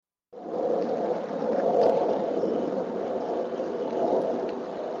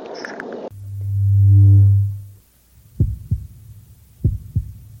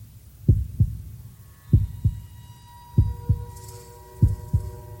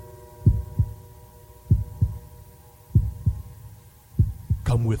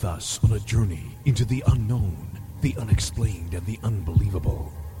Come with us on a journey into the unknown, the unexplained, and the unbelievable.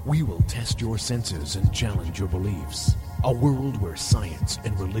 We will test your senses and challenge your beliefs. A world where science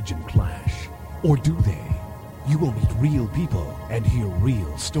and religion clash. Or do they? You will meet real people and hear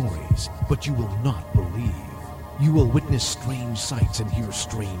real stories, but you will not believe. You will witness strange sights and hear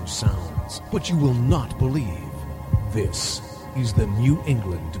strange sounds, but you will not believe. This is the New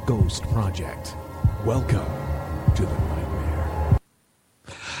England Ghost Project. Welcome to the nightmare.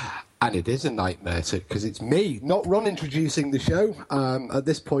 And it is a nightmare, because it's me, not Ron, introducing the show. At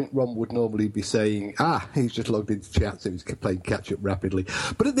this point, Ron would normally be saying, he's just logged into chat, so he's playing catch-up rapidly.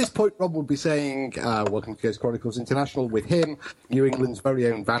 But at this point, Ron would be saying, welcome to Ghost Chronicles International with him, New England's very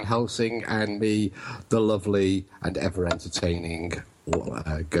own Van Helsing, and me, the lovely and ever-entertaining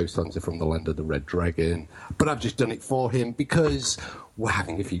Ghost Hunter from the Land of the Red Dragon. But I've just done it for him because we're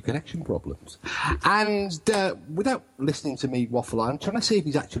having a few connection problems. And without listening to me waffle on, I'm trying to see if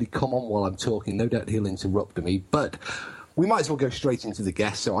he's actually come on while I'm talking. No doubt he'll interrupt me, but we might as well go straight into the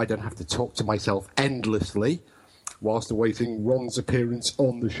guest so I don't have to talk to myself endlessly whilst awaiting Ron's appearance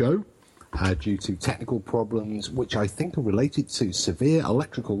on the show. Due to technical problems, which I think are related to severe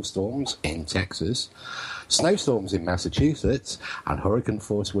electrical storms in Texas, snowstorms in Massachusetts, and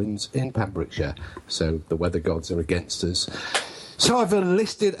hurricane-force winds in Pembrokeshire. So the weather gods are against us. So I've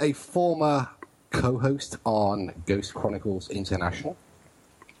enlisted a former co-host on Ghost Chronicles International,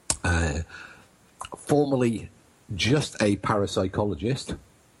 formerly just a parapsychologist,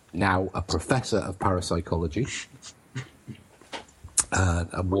 now a professor of parapsychology. And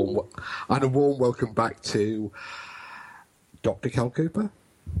a warm welcome back to Dr. Cal Cooper.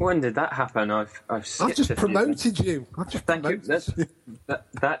 When did that happen? I've just promoted you. Thank you.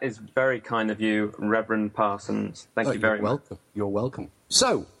 That is very kind of you, Reverend Parsons. Thank you very much. You're welcome.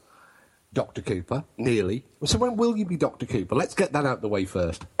 So, Dr. Cooper, nearly. So when will you be Dr. Cooper? Let's get that out of the way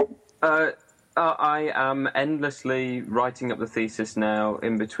first. I am endlessly writing up the thesis now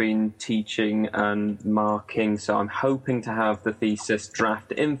in between teaching and marking, so I'm hoping to have the thesis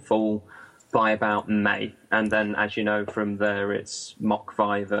draft in full by about May. And then, as you know, from there it's mock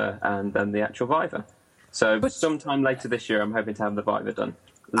Viva and then the actual Viva. So sometime later this year I'm hoping to have the Viva done.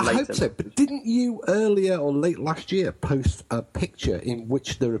 I hope so, but didn't you earlier or late last year post a picture in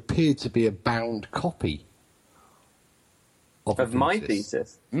which there appeared to be a bound copy of my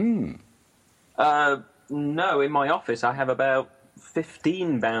thesis? No, in my office I have about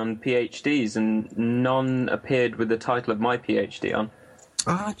 15 bound PhDs and none appeared with the title of my PhD on.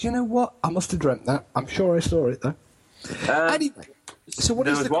 Do you know what? I must have dreamt that. I'm sure I saw it, though. Anyway, so what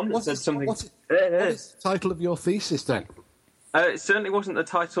is the title of your thesis, then? It certainly wasn't the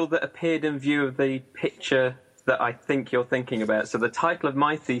title that appeared in view of the picture that I think you're thinking about. So the title of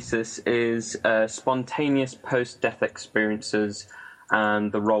my thesis is Spontaneous Post-Death Experiences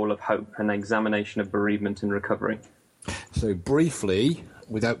and the Role of Hope, an examination of bereavement and recovery. So briefly,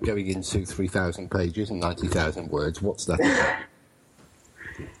 without going into 3,000 pages and 90,000 words, what's that about?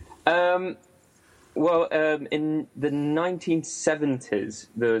 In the 1970s,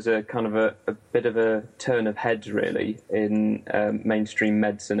 there was a kind of a bit of a turn of heads, really, in mainstream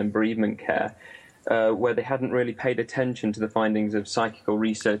medicine and bereavement care, where they hadn't really paid attention to the findings of psychical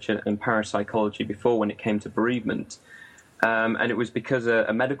research and parapsychology before when it came to bereavement. And it was because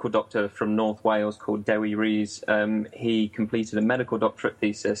a medical doctor from North Wales called Dewi Rees, he completed a medical doctorate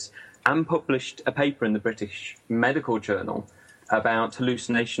thesis and published a paper in the British Medical Journal about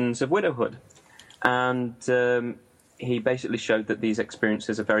hallucinations of widowhood. And he basically showed that these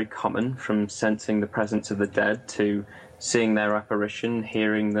experiences are very common, from sensing the presence of the dead to seeing their apparition,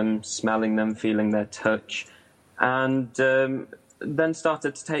 hearing them, smelling them, feeling their touch. And then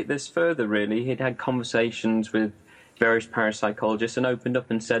started to take this further, really. He'd had conversations with various parapsychologists and opened up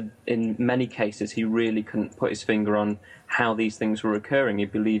and said in many cases he really couldn't put his finger on how these things were occurring. He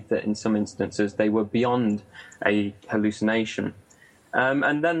believed that in some instances they were beyond a hallucination.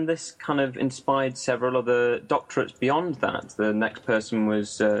 And then this kind of inspired several other doctorates beyond that. The next person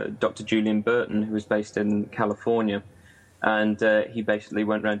was Dr. Julian Burton, who was based in California. And he basically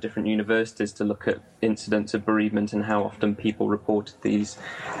went around different universities to look at incidents of bereavement and how often people reported these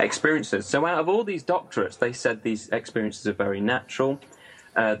experiences. So out of all these doctorates, they said these experiences are very natural.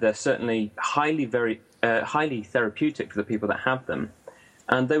 They're certainly highly therapeutic for the people that have them.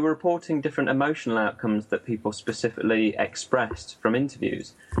 And they were reporting different emotional outcomes that people specifically expressed from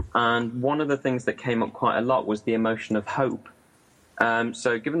interviews. And one of the things that came up quite a lot was the emotion of hope.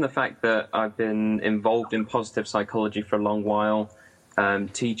 So given the fact that I've been involved in positive psychology for a long while,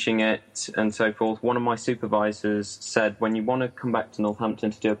 teaching it and so forth, one of my supervisors said, when you want to come back to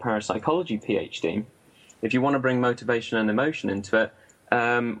Northampton to do a parapsychology PhD, if you want to bring motivation and emotion into it,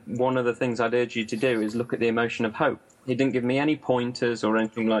 one of the things I'd urge you to do is look at the emotion of hope. He didn't give me any pointers or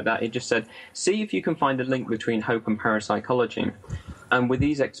anything like that. He just said, see if you can find a link between hope and parapsychology. And with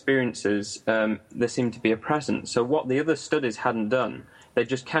these experiences, there seemed to be a presence. So what the other studies hadn't done, they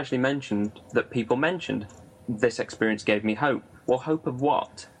just casually mentioned that people mentioned, this experience gave me hope. Well, hope of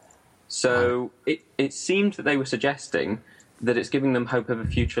what? So it seemed that they were suggesting that it's giving them hope of a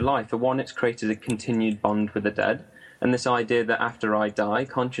future life. For one, it's created a continued bond with the dead, and this idea that after I die,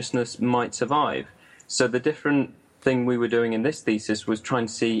 consciousness might survive. So the different thing we were doing in this thesis was trying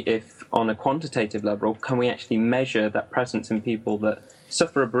to see if, on a quantitative level, can we actually measure that presence in people that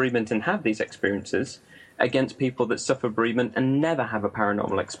suffer a bereavement and have these experiences against people that suffer bereavement and never have a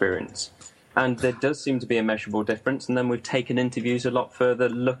paranormal experience. And there does seem to be a measurable difference, and then we've taken interviews a lot further,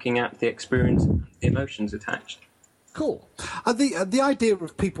 looking at the experience and the emotions attached. Cool. The idea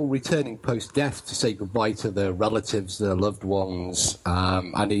of people returning post-death to say goodbye to their relatives, their loved ones,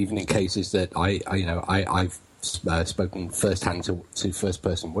 and even in cases that I've spoken firsthand to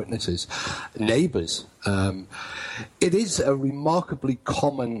first-person witnesses, neighbours. It is a remarkably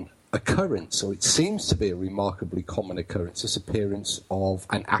common occurrence, or it seems to be a remarkably common occurrence, this appearance of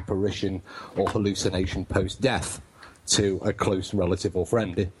an apparition or hallucination post-death to a close relative or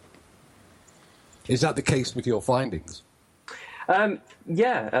friend. Is that the case with your findings?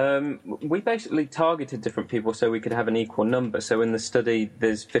 We basically targeted different people so we could have an equal number. So in the study,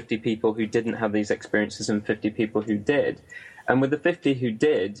 there's 50 people who didn't have these experiences and 50 people who did. And with the 50 who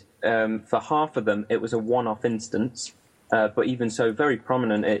did, for half of them, it was a one-off instance. But even so, very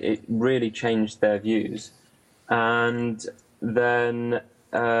prominent, it really changed their views. And then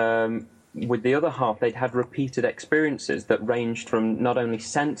with the other half, they'd had repeated experiences that ranged from not only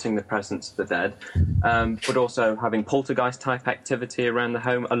sensing the presence of the dead, but also having poltergeist-type activity around the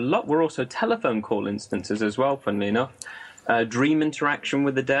home. A lot were also telephone call instances as well, funnily enough. Dream interaction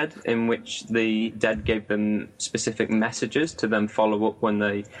with the dead, in which the dead gave them specific messages to then follow up when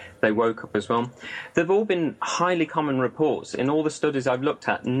they woke up as well. They've all been highly common reports. In all the studies I've looked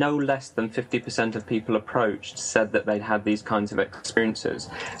at, no less than 50% of people approached said that they'd had these kinds of experiences.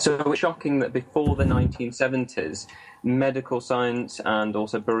 So it's shocking that before the 1970s, medical science and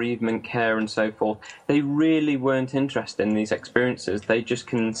also bereavement care and so forth, they really weren't interested in these experiences. They just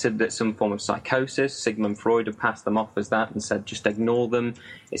considered it some form of psychosis. Sigmund Freud had passed them off as that and said, just ignore them.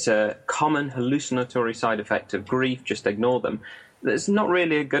 It's a common hallucinatory side effect of grief, just ignore them. There's not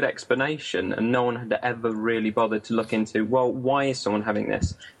really a good explanation, and no one had ever really bothered to look into, well, why is someone having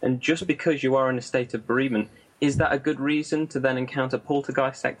this? And just because you are in a state of bereavement, is that a good reason to then encounter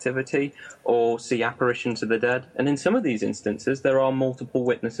poltergeist activity or see apparitions of the dead? And in some of these instances, there are multiple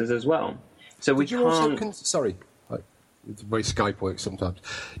witnesses as well. So we can't... Sorry, it's the way Skype works sometimes.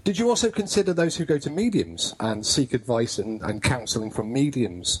 Did you also consider those who go to mediums and seek advice and counselling from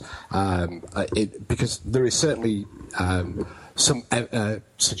mediums? Because there is certainly some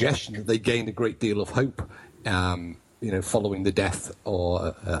suggestion that they gain a great deal of hope following the death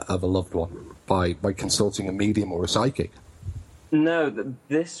of a loved one by consulting a medium or a psychic. No,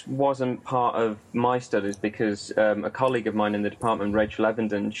 this wasn't part of my studies because a colleague of mine in the department, Rachel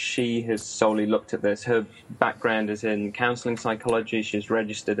Evenden, she has solely looked at this. Her background is in counselling psychology. She's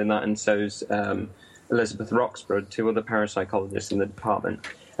registered in that, and so's Elizabeth Roxburgh, two other parapsychologists in the department.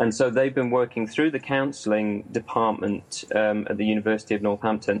 And so they've been working through the counselling department at the University of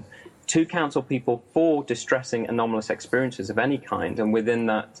Northampton to counsel people for distressing anomalous experiences of any kind. And within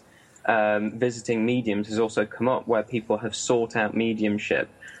that, visiting mediums has also come up, where people have sought out mediumship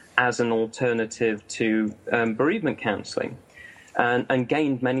as an alternative to bereavement counselling and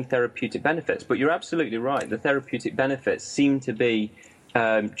gained many therapeutic benefits. But you're absolutely right. The therapeutic benefits seem to be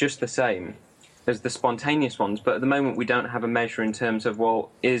just the same as the spontaneous ones. But at the moment, we don't have a measure in terms of,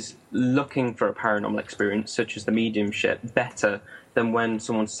 well, is looking for a paranormal experience, such as the mediumship, better than when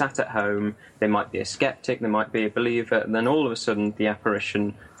someone sat at home? They might be a skeptic, they might be a believer, and then all of a sudden the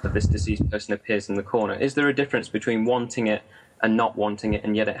apparition of this deceased person appears in the corner. Is there a difference between wanting it and not wanting it,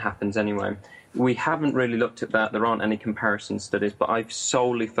 and yet it happens anyway? We haven't really looked at that. There aren't any comparison studies, but I've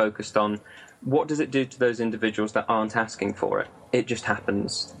solely focused on what does it do to those individuals that aren't asking for it. It just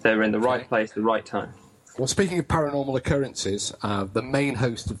happens. They're in the right place at the right time. Well, speaking of paranormal occurrences, the main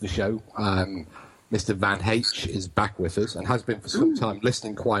host of the show, Mr. Van H, is back with us and has been for some time,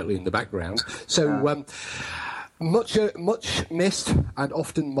 listening quietly in the background. So, much missed and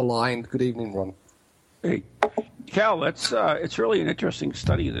often maligned. Good evening, Ron. Hey, Cal, it's really an interesting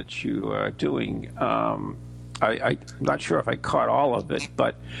study that you are doing. I'm not sure if I caught all of it,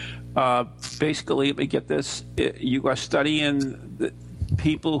 but basically, let me get this. You are studying the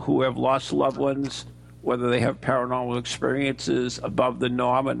people who have lost loved ones whether they have paranormal experiences above the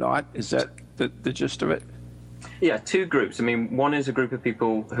norm or not. Is that the gist of it? Yeah, two groups. I mean, one is a group of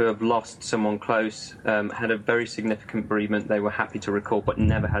people who have lost someone close, had a very significant bereavement they were happy to recall but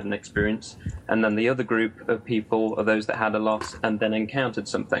never had an experience. And then the other group of people are those that had a loss and then encountered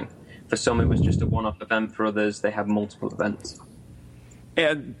something. For some, it was just a one-off event. For others, they have multiple events.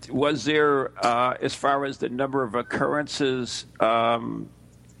 And was there, as far as the number of occurrences,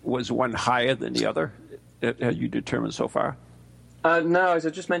 was one higher than the other? Have you determined so far? No, as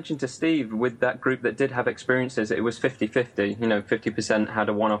I just mentioned to Steve, with that group that did have experiences, it was 50-50. 50% had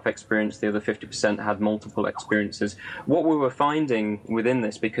a one-off experience, the other 50% had multiple experiences. What we were finding within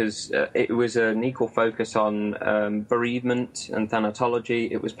this, because it was an equal focus on bereavement and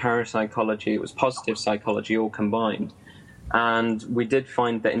thanatology, it was parapsychology, it was positive psychology, all combined. And we did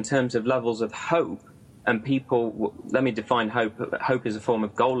find that in terms of levels of hope, and people, let me define hope. Hope is a form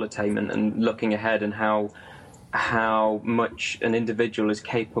of goal attainment and looking ahead and how much an individual is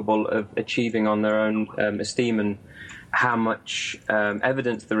capable of achieving on their own esteem, and how much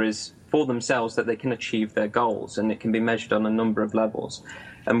evidence there is for themselves that they can achieve their goals, and it can be measured on a number of levels.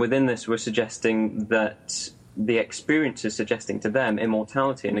 And within this, we're suggesting that the experience is suggesting to them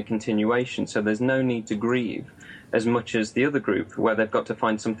immortality and a continuation, so there's no need to grieve as much as the other group, where they've got to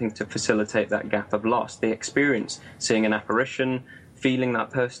find something to facilitate that gap of loss. The experience, seeing an apparition, feeling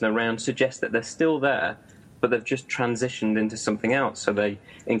that person around, suggests that they're still there, but they've just transitioned into something else, so they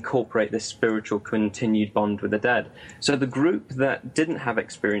incorporate this spiritual continued bond with the dead. So the group that didn't have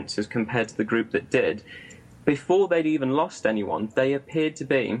experiences compared to the group that did, before they'd even lost anyone, they appeared to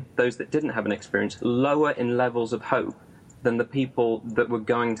be, those that didn't have an experience, lower in levels of hope than the people that were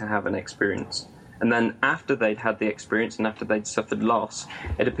going to have an experience. And then after they'd had the experience and after they'd suffered loss,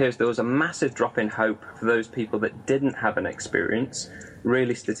 it appears there was a massive drop in hope for those people that didn't have an experience,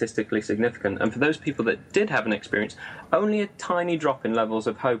 really statistically significant. And for those people that did have an experience, only a tiny drop in levels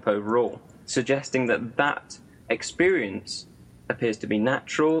of hope overall, suggesting that that experience appears to be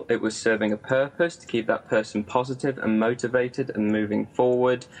natural. It was serving a purpose to keep that person positive and motivated and moving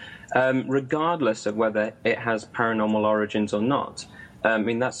forward, regardless of whether it has paranormal origins or not. I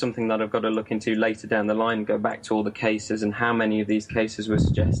mean, that's something that I've got to look into later down the line, go back to all the cases and how many of these cases were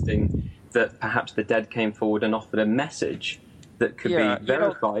suggesting that perhaps the dead came forward and offered a message that could be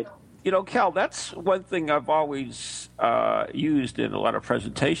verified. Cal, that's one thing I've always used in a lot of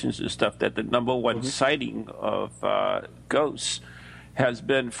presentations and stuff, that the number one sighting of ghosts has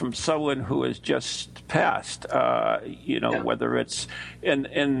been from someone who has just passed, whether it's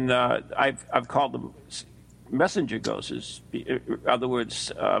I've called them messenger ghosts. In other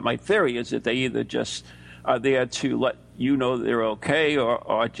words, my theory is that they either just are there to let you know they're okay,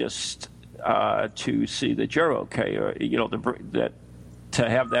 or just to see that you're okay, or that to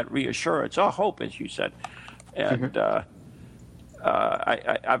have that reassurance or hope, as you said. And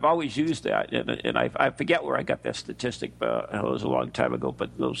I've always used that, and I forget where I got that statistic, but it was a long time ago.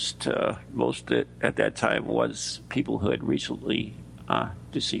 But most at that time was people who had recently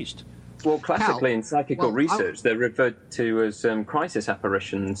deceased. Well, classically in psychical research, they're referred to as crisis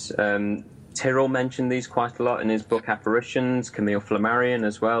apparitions. Tyrrell mentioned these quite a lot in his book Apparitions, Camille Flammarion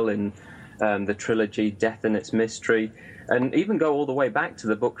as well in the trilogy Death and Its Mystery, and even go all the way back to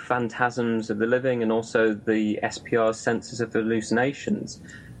the book Phantasms of the Living and also the SPR's Senses of Hallucinations.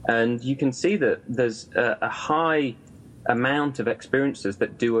 And you can see that there's a high amount of experiences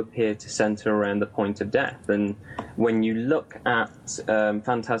that do appear to center around the point of death. And when you look at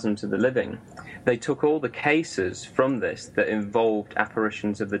Phantasms of the Living, they took all the cases from this that involved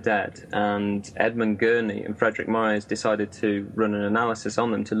apparitions of the dead, and Edmund Gurney and Frederick Myers decided to run an analysis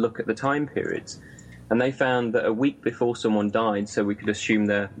on them to look at the time periods. And they found that a week before someone died, so we could assume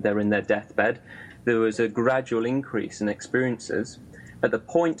they're in their deathbed, there was a gradual increase in experiences. At the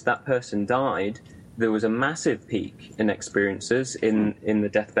point that person died, there was a massive peak in experiences in the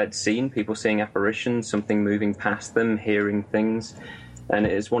deathbed scene, people seeing apparitions, something moving past them, hearing things. And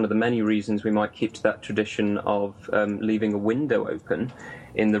it is one of the many reasons we might keep to that tradition of leaving a window open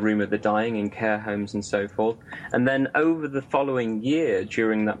in the room of the dying in care homes and so forth. And then over the following year,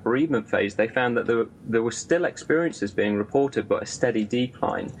 during that bereavement phase, they found that there were still experiences being reported, but a steady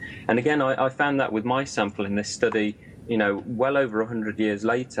decline. And again, I found that with my sample in this study, well over 100 years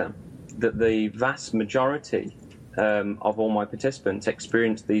later, that the vast majority of all my participants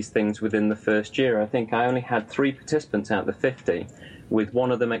experienced these things within the first year. I think I only had 3 participants out of the 50, with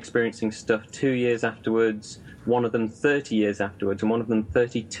one of them experiencing stuff 2 years afterwards, one of them 30 years afterwards, and one of them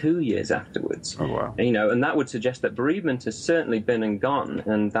 32 years afterwards. Oh, wow. And that would suggest that bereavement has certainly been and gone,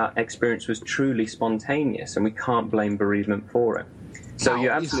 and that experience was truly spontaneous, and we can't blame bereavement for it. So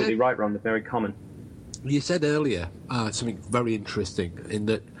you're absolutely right, Ron, they're very common. You said earlier something very interesting in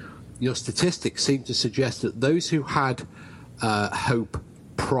that your statistics seem to suggest that those who had hope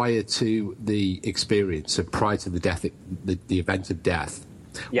prior to the experience, so prior to the death, the event of death,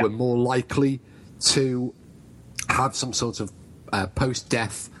 were more likely to have some sort of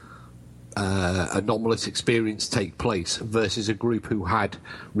post-death anomalous experience take place versus a group who had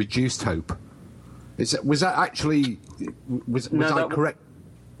reduced hope. Was that actually was I correct?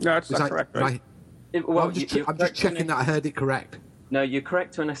 No, that's not correct. Right? I'm just checking that I heard it correct. No, you're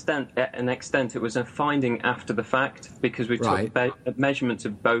correct to an extent. It was a finding after the fact because we took measurements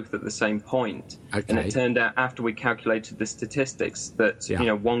of both at the same point, and it turned out after we calculated the statistics that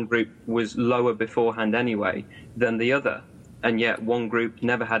one group was lower beforehand anyway than the other, and yet one group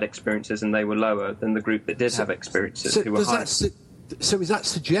never had experiences and they were lower than the group that did have experiences who were higher. So is that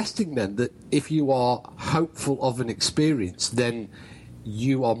suggesting then that if you are hopeful of an experience, then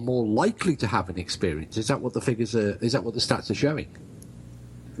you are more likely to have an experience? Is that what the figures are? Is that what the stats are showing?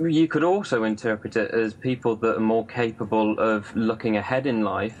 You could also interpret it as people that are more capable of looking ahead in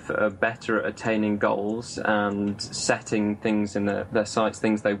life, are better at attaining goals and setting things in their sights,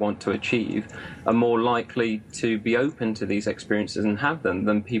 things they want to achieve, are more likely to be open to these experiences and have them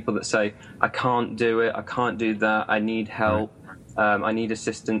than people that say, I can't do it, I can't do that, I need help. I need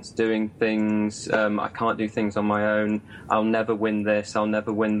assistance doing things. I can't do things on my own. I'll never win this. I'll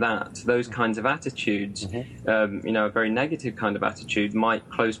never win that. Those kinds of attitudes, a very negative kind of attitude, might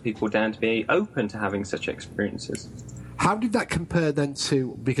close people down to be open to having such experiences. How did that compare then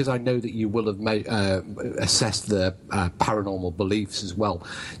to, because I know that you will have assessed the paranormal beliefs as well,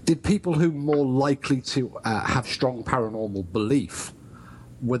 did people who more likely to have strong paranormal belief,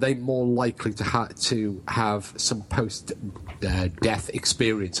 were they more likely to have some post-death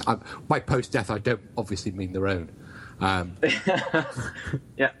experience? By post-death, I don't obviously mean their own.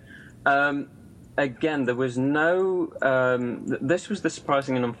 Again, there was no... this was the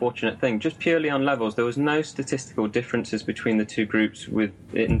surprising and unfortunate thing. Just purely on levels, there was no statistical differences between the two groups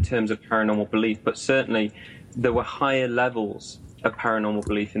in terms of paranormal belief, but certainly there were higher levels of paranormal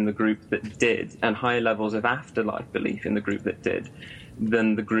belief in the group that did, and higher levels of afterlife belief in the group that did,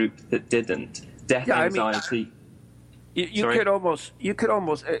 than the group that didn't. Death anxiety. You could almost,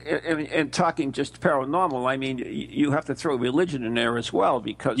 in talking just paranormal, I mean, you have to throw religion in there as well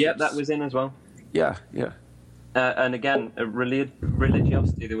because. Yeah, that was in as well. Yeah. And again,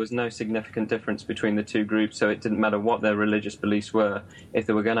 religiosity, there was no significant difference between the two groups, so it didn't matter what their religious beliefs were. If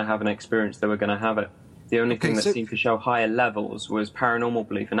they were going to have an experience, they were going to have it. The only thing that seemed to show higher levels was paranormal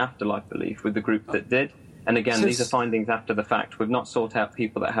belief and afterlife belief with the group that did. And again, these are findings after the fact. We've not sought out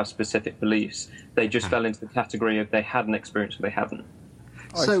people that have specific beliefs. They just fell into the category of they had an experience or they hadn't.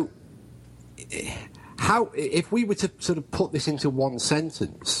 So, how, if we were to sort of put this into one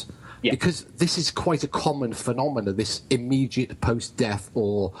sentence, because this is quite a common phenomenon, this immediate post-death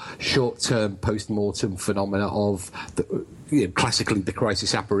or short-term post-mortem phenomena of, classically the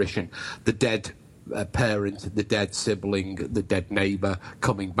crisis apparition, the dead parent, the dead sibling, the dead neighbour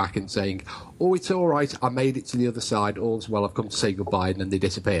coming back and saying, oh, it's all right, I made it to the other side, all's well, I've come to say goodbye, and then they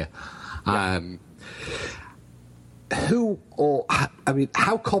disappear. How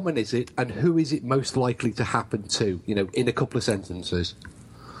common is it, and who is it most likely to happen to, in a couple of sentences?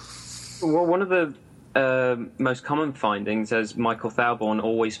 Well, one of the most common findings, as Michael Thalborn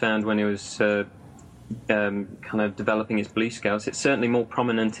always found when he was kind of developing his belief scales, it's certainly more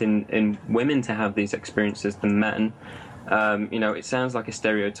prominent in women to have these experiences than men. It sounds like a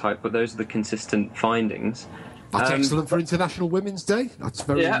stereotype, but those are the consistent findings. That's excellent for International Women's Day. That's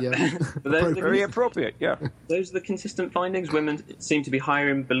very very appropriate. Yeah, those are the consistent findings. Women seem to be higher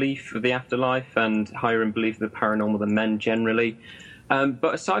in belief of the afterlife and higher in belief of the paranormal than men generally.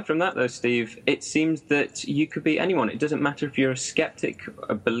 But aside from that, though, Steve, it seems that you could be anyone. It doesn't matter if you're a skeptic,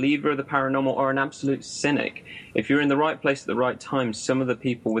 a believer of the paranormal, or an absolute cynic. If you're in the right place at the right time, some of the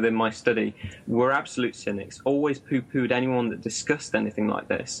people within my study were absolute cynics, always poo-pooed anyone that discussed anything like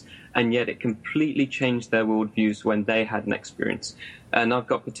this, and yet it completely changed their worldviews when they had an experience. And I've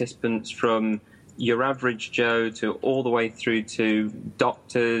got participants from your average Joe to all the way through to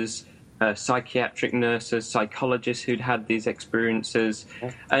doctors, psychiatric nurses, psychologists who'd had these experiences.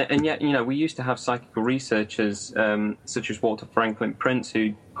 And yet, we used to have psychical researchers such as Walter Franklin Prince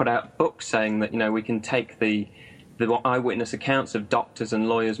who put out books saying that, we can take the eyewitness accounts of doctors and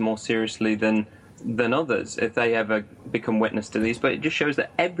lawyers more seriously than others if they ever become witness to these. But it just shows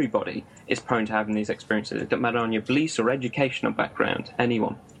that everybody is prone to having these experiences. It doesn't matter on your beliefs or educational background,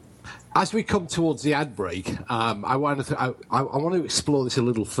 anyone. As we come towards the ad break, I want to explore this a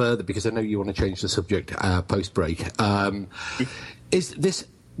little further because I know you want to change the subject post-break. Is this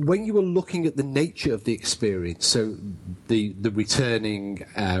when you were looking at the nature of the experience, so the returning,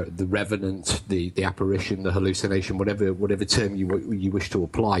 the revenant, the apparition, the hallucination, whatever term you wish to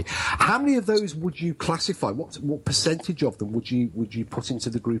apply, how many of those would you classify? What percentage of them would you put into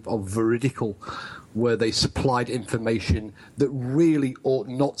the group of veridical, where they supplied information that really ought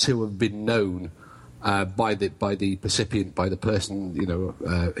not to have been known by the recipient, by the person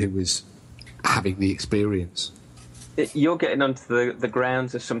who was having the experience? You're getting onto the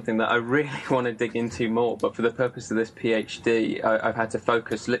grounds of something that I really want to dig into more, but for the purpose of this PhD, I've had to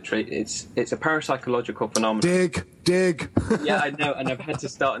focus. Literally, it's a parapsychological phenomenon. Dig. Yeah, I know, and I've had to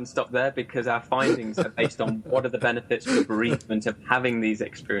start and stop there because our findings are based on what are the benefits for bereavement of having these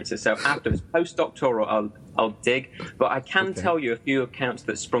experiences. So afterwards, postdoctoral, I'll dig, but I can tell you a few accounts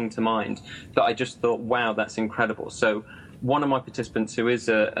that sprung to mind that I just thought, wow, that's incredible. So one of my participants, who is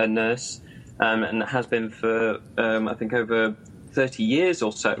a nurse, and has been for, I think, over 30 years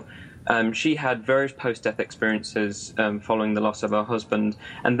or so. She had various post-death experiences following the loss of her husband.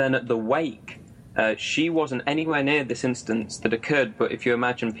 And then at the wake, she wasn't anywhere near this instance that occurred, but if you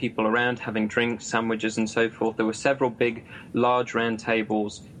imagine people around having drinks, sandwiches and so forth, there were several big, large round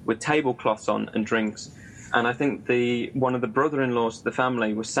tables with tablecloths on and drinks. And I think one of the brother-in-laws of the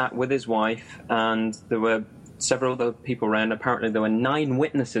family was sat with his wife, and there were several other people around. Apparently there were 9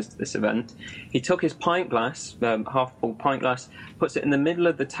 witnesses to this event. He took his pint glass, half-full pint glass, puts it in the middle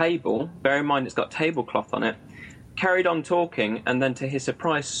of the table, bear in mind it's got tablecloth on it, carried on talking, and then to his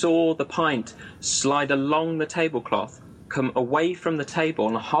surprise saw the pint slide along the tablecloth, come away from the table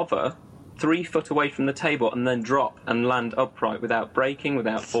and hover 3 foot away from the table and then drop and land upright without breaking,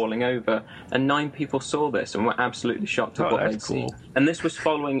 without falling over. And 9 people saw this and were absolutely shocked at what they'd seen. And this was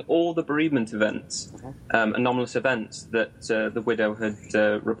following all the bereavement events, anomalous events that the widow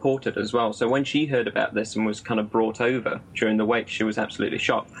had reported as well. So when she heard about this and was kind of brought over during the wake, she was absolutely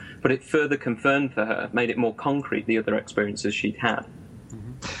shocked. But it further confirmed for her, made it more concrete, the other experiences she'd had.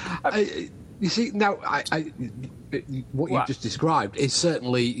 You see, now, what you just described is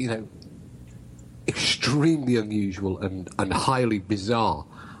certainly, extremely unusual and highly bizarre.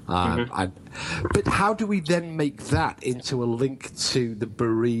 But how do we then make that into a link to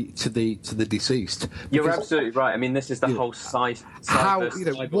the deceased? You're absolutely right. I mean, this is the whole site. How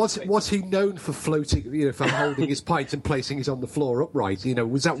was he known for floating? For holding his pint and placing it on the floor upright?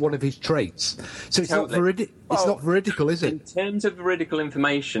 Was that one of his traits? So it's not veridical, is it? In terms of veridical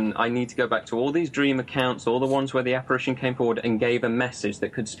information, I need to go back to all these dream accounts, all the ones where the apparition came forward and gave a message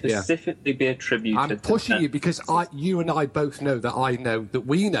that could specifically be attributed. I'm pushing you because you and I both know that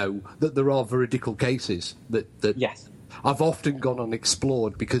we know that there are veridical cases that yes. I've often gone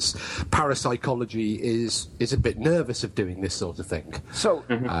unexplored because parapsychology is a bit nervous of doing this sort of thing. So,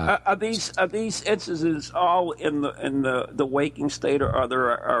 are these instances all in the waking state, or are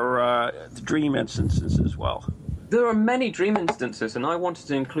there dream instances as well? There are many dream instances, and I wanted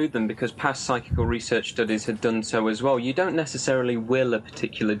to include them because past psychical research studies had done so as well. You don't necessarily will a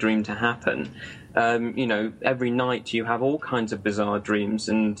particular dream to happen. Every night you have all kinds of bizarre dreams,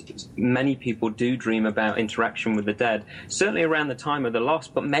 and many people do dream about interaction with the dead, certainly around the time of the loss,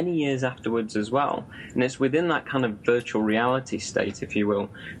 but many years afterwards as well. And it's within that kind of virtual reality state, if you will,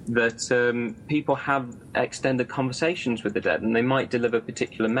 that people have extended conversations with the dead, and they might deliver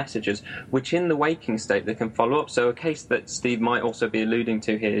particular messages, which in the waking state they can follow up. So a case that Steve might also be alluding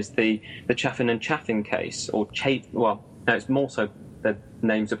to here is the Chaffin and Chaffin case, or no, it's more so the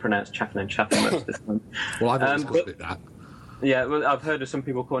names are pronounced Chaffin and Chaffin most of the time. Well, I've always called it that. Yeah, well, I've heard of some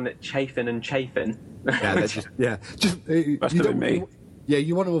people calling it Chafin and Chafin. Yeah, must have been me. Yeah,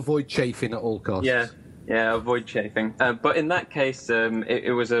 you want to avoid chafing at all costs. Yeah, avoid chafing. But in that case,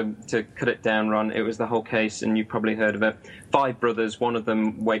 it was to cut it down, Ron, it was the whole case, and you probably heard of it. 5 brothers, one of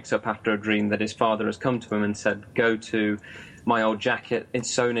them wakes up after a dream that his father has come to him and said, go to my old jacket,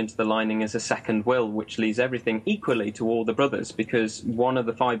 it's sewn into the lining as a second will, which leaves everything equally to all the brothers, because one of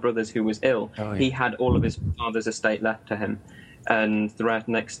the 5 brothers who was ill, he had all of his father's estate left to him. And throughout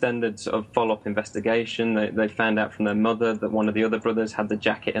an extended sort of follow-up investigation, they found out from their mother that one of the other brothers had the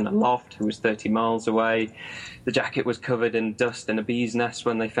jacket in a loft, who was 30 miles away. The jacket was covered in dust in a bee's nest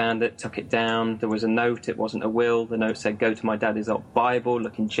when they found it, took it down. There was a note, it wasn't a will. The note said, go to my daddy's old Bible,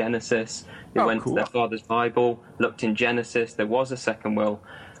 look in Genesis. They went to their father's Bible, looked in Genesis, there was a second will,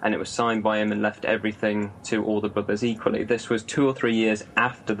 and it was signed by him and left everything to all the brothers equally. This was 2 or 3 years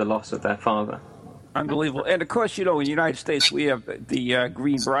after the loss of their father. Unbelievable. And, of course, in the United States, we have the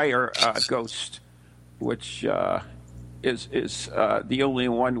Greenbrier ghost, which is the only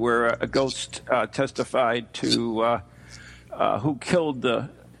one where a ghost testified to who killed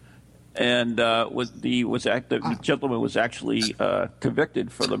and the gentleman was actually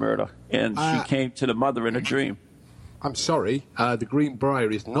convicted for the murder, and she came to the mother in a dream. I'm sorry, the Greenbrier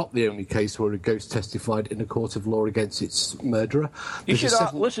is not the only case where a ghost testified in a court of law against its murderer. You should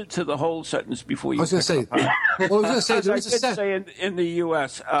listen to the whole sentence before you. I was going to say. There is in the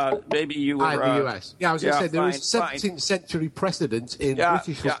U.S. Maybe you were in the U.S. Yeah, I was going to say there is a 17th century precedent in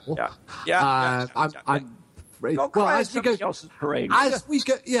British law. Don't cry as we go else's parade. As we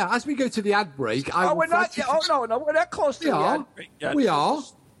go to the ad break. We're not close to the ad break yet. We are.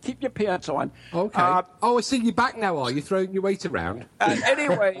 Keep your pants on. Okay. I see you back now, are you? Throwing your weight around?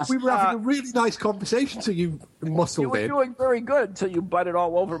 Anyways. We were having a really nice conversation till you muscled in. You were doing very good until you butted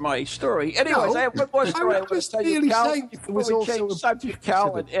all over my story. Anyways, I have one more story I want to tell you, Cal, before we change subject,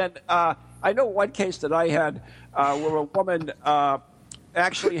 Cal. And I know one case that I had where a woman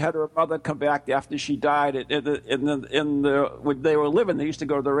actually had her mother come back after she died. When they were living, they used to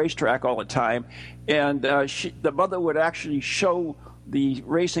go to the racetrack all the time. And the mother would actually show the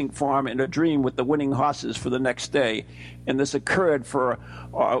racing farm in a dream with the winning horses for the next day. And this occurred for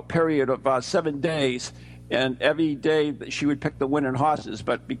a period of 7 days. And every day she would pick the winning horses,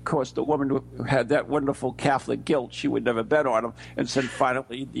 but because the woman had that wonderful Catholic guilt, she would never bet on them. And so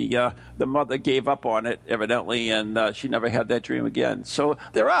finally the mother gave up on it, evidently, and she never had that dream again. So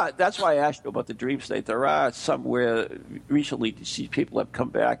that's why I asked you about the dream state. There are somewhere recently these people have come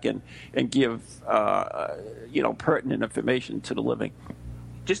back and give pertinent information to the living.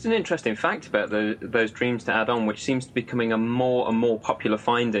 Just an interesting fact about those dreams to add on, which seems to be becoming a more and more popular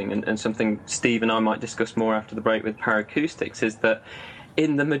finding, and something Steve and I might discuss more after the break with Paracoustics, is that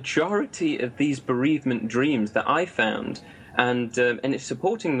in the majority of these bereavement dreams that I found, and it's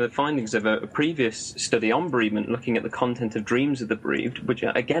supporting the findings of a previous study on bereavement, looking at the content of dreams of the bereaved, which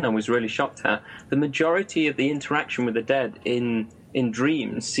again I was really shocked at, the majority of the interaction with the dead in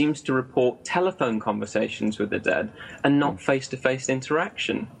dreams seems to report telephone conversations with the dead and not face-to-face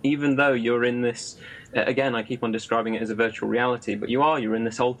interaction, even though you're in this, again, I keep on describing it as a virtual reality, but you're in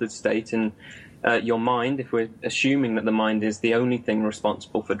this altered state, and your mind, if we're assuming that the mind is the only thing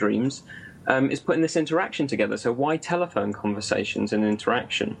responsible for dreams, is putting this interaction together. So why telephone conversations and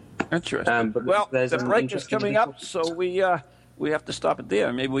interaction? Interesting. The break is coming up, so we have to stop it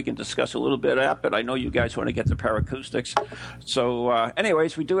there. Maybe we can discuss a little bit after, but I know you guys want to get to Paracoustics. So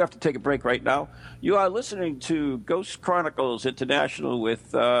anyways, we do have to take a break right now. You are listening to Ghost Chronicles International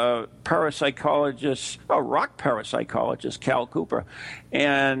with rock parapsychologist Cal Cooper.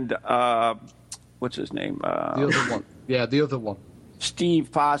 And what's his name? The other one. Yeah, the other one.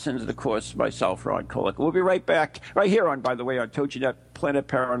 Steve Parsons, and of course myself, Ron Kolick. We'll be right back, right here on TogiNet, Planet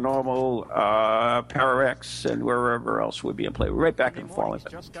Paranormal, ParaX, and wherever else we'll be in play. We're right back in Falling.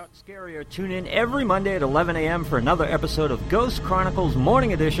 Just got scarier. Tune in every Monday at 11 a.m. for another episode of Ghost Chronicles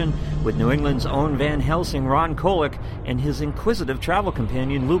Morning Edition with New England's own Van Helsing, Ron Kolick, and his inquisitive travel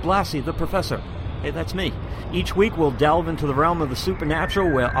companion, Lou Blassie, the Professor. Hey, that's me. Each week we'll delve into the realm of the supernatural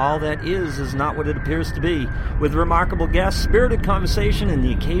where all that is not what it appears to be. With remarkable guests, spirited conversation, and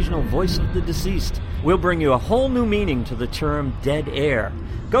the occasional voice of the deceased, we'll bring you a whole new meaning to the term dead air.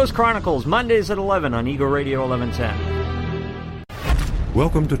 Ghost Chronicles, Mondays at 11 on Eagle Radio 1110.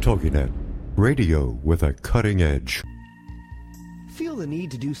 Welcome to TogiNet, radio with a cutting edge. Feel the need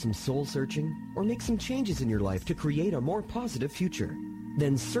to do some soul searching or make some changes in your life to create a more positive future?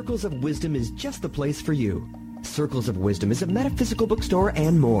 Then Circles of Wisdom is just the place for you. Circles of Wisdom is a metaphysical bookstore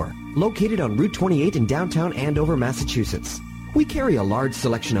and more, located on Route 28 in downtown Andover, Massachusetts. We carry a large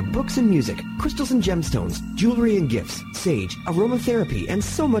selection of books and music, crystals and gemstones, jewelry and gifts, sage, aromatherapy, and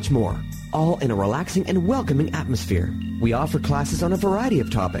so much more, all in a relaxing and welcoming atmosphere. We offer classes on a variety of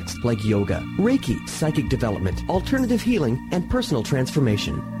topics like yoga, Reiki, psychic development, alternative healing, and personal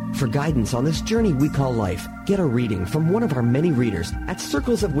transformation. For guidance on this journey we call life, get a reading from one of our many readers at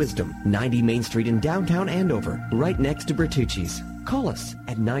Circles of Wisdom, 90 Main Street in downtown Andover, right next to Bertucci's. Call us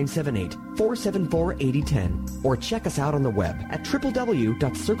at 978-474-8010 or check us out on the web at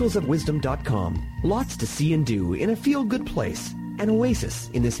www.circlesofwisdom.com. Lots to see and do in a feel-good place, an oasis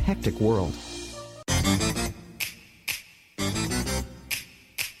in this hectic world.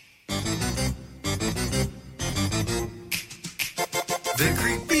 They're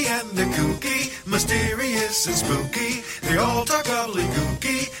creepy and they're kooky, mysterious and spooky. They all talk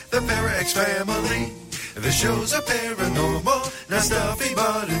gobbledygooky, the ParaX family. The shows are paranormal, not stuffy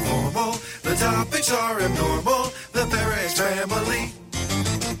but informal. The topics are abnormal, the ParaX family.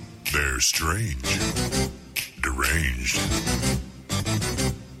 They're strange, deranged,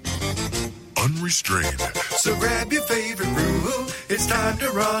 unrestrained. So grab your favorite brew, it's time to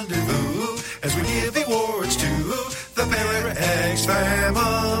rendezvous as we give awards to the ParaX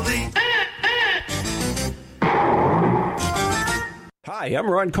family. Hi, I'm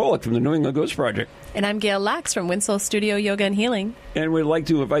Ron Kolick from the New England Ghost Project. And I'm Gail Lax from Winslow Studio Yoga and Healing. And we'd like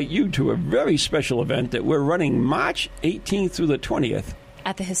to invite you to a very special event that we're running March 18th through the 20th.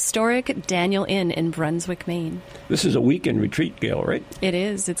 At the historic Daniel Inn in Brunswick, Maine. This is a weekend retreat, Gail, right? It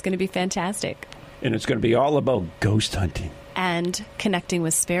is. It's going to be fantastic. And it's going to be all about ghost hunting. And connecting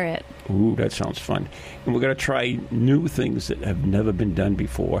with spirit. Ooh, that sounds fun. And we're going to try new things that have never been done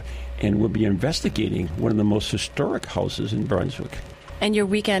before. And we'll be investigating one of the most historic houses in Brunswick. And your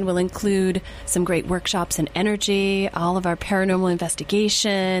weekend will include some great workshops in energy, all of our paranormal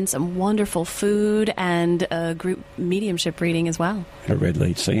investigation, some wonderful food, and a group mediumship reading as well. And a red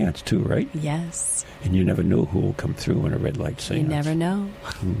light seance, too, right? Yes. And you never know who will come through in a red light seance. You never know.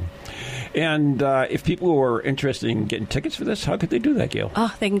 And if people are interested in getting tickets for this, how could they do that, Gail?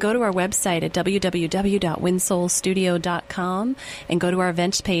 Oh, they can go to our website at www.windsoulstudio.com and go to our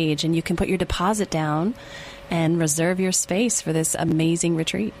events page, and you can put your deposit down and reserve your space for this amazing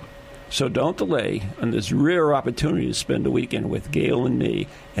retreat. So don't delay on this rare opportunity to spend a weekend with Gail and me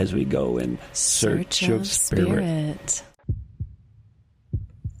as we go in search of spirit.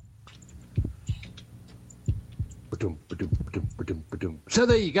 So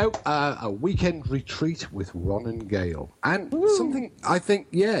there you go, a weekend retreat with Ron and Gail. And something, I think,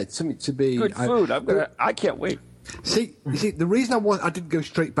 it's something to be... Good food. I can't wait. See, the reason I didn't go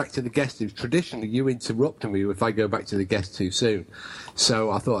straight back to the guest is traditionally you interrupt me if I go back to the guest too soon.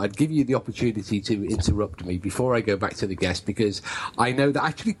 So I thought I'd give you the opportunity to interrupt me before I go back to the guest, because I know that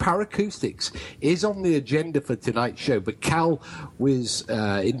actually Paracoustics is on the agenda for tonight's show, but Cal was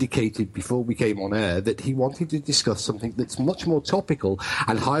indicated before we came on air that he wanted to discuss something that's much more topical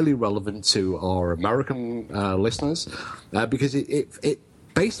and highly relevant to our American listeners, because it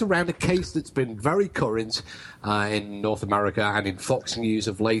based around a case that's been very current in North America and in Fox News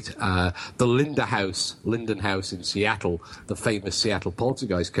of late, the Linden House in Seattle, the famous Seattle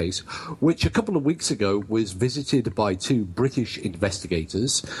poltergeist case, which a couple of weeks ago was visited by two British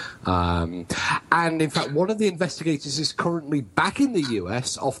investigators. And in fact, one of the investigators is currently back in the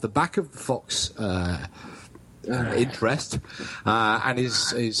US off the back of the Fox interest, and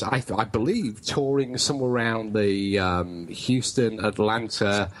is I believe touring somewhere around the Houston,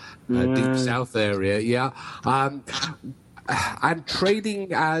 Atlanta, Deep South area, and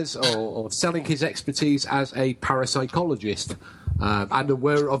trading as or selling his expertise as a parapsychologist, and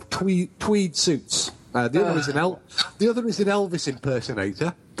aware of tweed suits. The other is an Elvis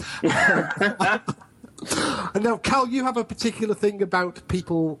impersonator. And now, Cal, you have a particular thing about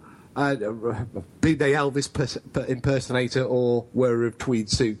people, be they Elvis impersonator or wearer of tweed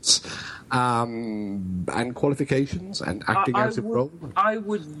suits, and qualifications and acting out of role. I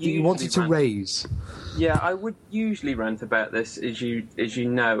would. You wanted to raise. Yeah, I would usually rant about this, as you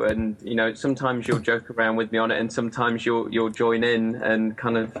know, and sometimes you'll joke around with me on it, and sometimes you'll join in and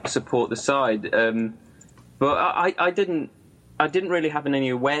kind of support the side. But I didn't really have any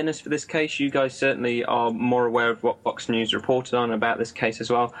awareness for this case. You guys certainly are more aware of what Fox News reported on about this case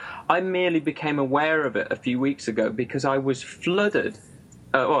as well. I merely became aware of it a few weeks ago because I was flooded.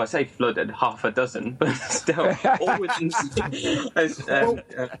 I say flooded, half a dozen, but still,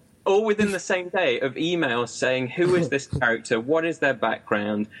 all within the same day of emails saying, who is this character? What is their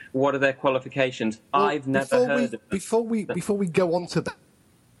background? What are their qualifications? Well, I've never heard of them. Before we go on to that,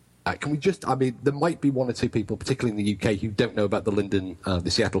 can we just, there might be one or two people, particularly in the UK, who don't know about the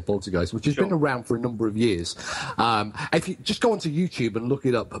Seattle poltergeist, which has been around for a number of years. If you just go onto YouTube and look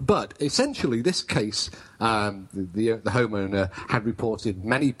it up. But essentially, this case, the homeowner had reported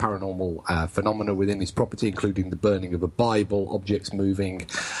many paranormal phenomena within his property, including the burning of a Bible, objects moving.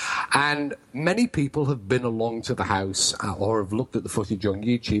 And many people have been along to the house or have looked at the footage on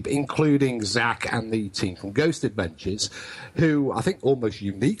YouTube, including Zach and the team from Ghost Adventures, who I think almost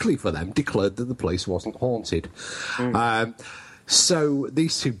uniquely for them declared that the place wasn't haunted. So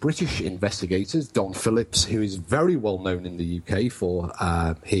these two British investigators, Don Phillips, who is very well known in the UK for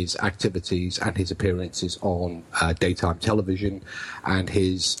his activities and his appearances on daytime television and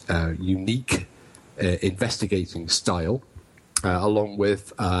his unique investigating style, along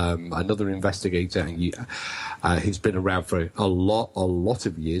with another investigator who's been around for a lot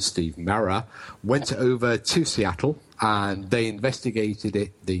of years, Steve Mara, went over to Seattle and they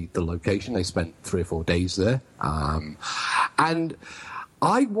investigated the location. They spent 3 or 4 days there. And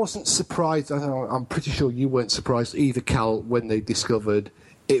I wasn't surprised. I'm pretty sure you weren't surprised either, Cal, when they discovered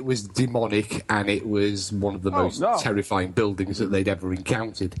it was demonic and it was one of the most terrifying buildings that they'd ever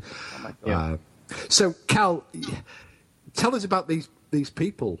encountered. So, Cal, tell us about these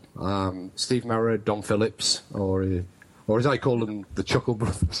people, Steve Mara, Don Phillips, or as I call them, the Chuckle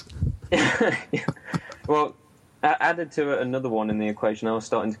Brothers. Well, added to another one in the equation. I was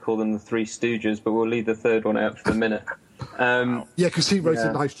starting to call them the Three Stooges, but we'll leave the third one out for the minute. Yeah, because he wrote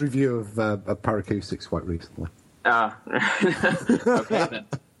a nice review of Paracoustics quite recently. Okay then.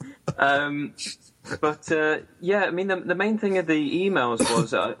 Yeah, I mean, the main thing of the emails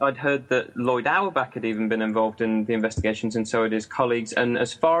was I'd heard that Lloyd Auerbach had even been involved in the investigations, and so had his colleagues. And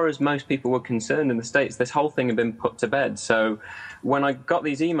as far as most people were concerned in the States, this whole thing had been put to bed. So when I got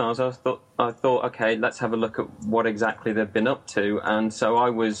these emails, I thought, okay, let's have a look at what exactly they've been up to. And so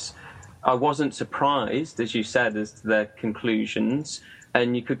I wasn't surprised, as you said, as to their conclusions.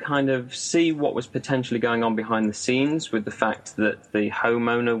 And you could kind of see what was potentially going on behind the scenes with the fact that the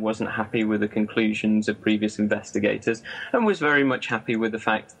homeowner wasn't happy with the conclusions of previous investigators and was very much happy with the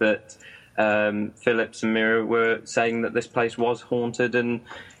fact that Phillips and Mira were saying that this place was haunted and,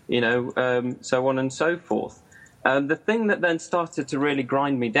 so on and so forth. The thing that then started to really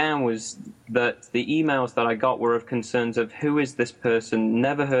grind me down was that the emails that I got were of concerns of who is this person,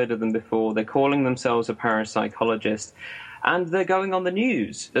 never heard of them before, they're calling themselves a parapsychologist. And they're going on the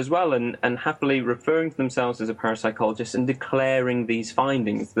news as well and happily referring to themselves as a parapsychologist and declaring these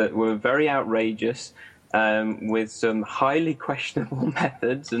findings that were very outrageous with some highly questionable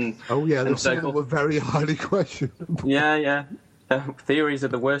methods. And were very highly questionable. Yeah. Theories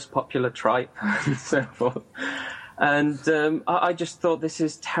of the worst popular tripe and so forth. And I just thought this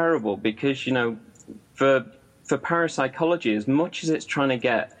is terrible because, for parapsychology, as much as it's trying to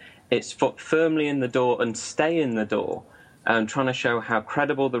get its foot firmly in the door and stay in the door, trying to show how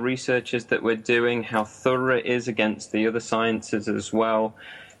credible the research is that we're doing, how thorough it is against the other sciences as well.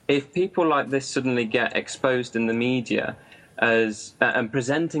 If people like this suddenly get exposed in the media as and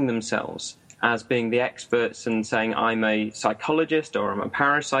presenting themselves as being the experts and saying I'm a psychologist or I'm a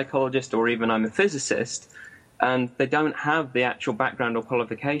parapsychologist or even I'm a physicist, and they don't have the actual background or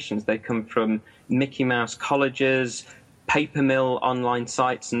qualifications, they come from Mickey Mouse colleges, paper mill online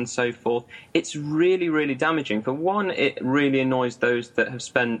sites and so forth, it's really, really damaging. For one, it really annoys those that have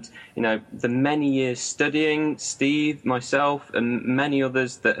spent, the many years studying, Steve, myself, and many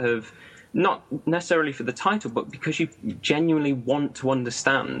others that have, not necessarily for the title, but because you genuinely want to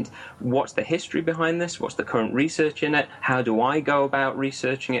understand what's the history behind this, what's the current research in it, how do I go about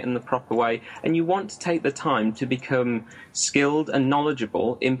researching it in the proper way, and you want to take the time to become skilled and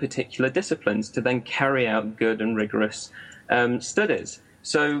knowledgeable in particular disciplines to then carry out good and rigorous studies.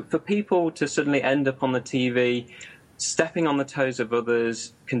 So for people to suddenly end up on the TV, stepping on the toes of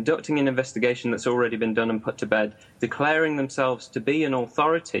others, conducting an investigation that's already been done and put to bed, declaring themselves to be an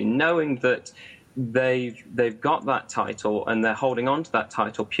authority, knowing that they've got that title and they're holding on to that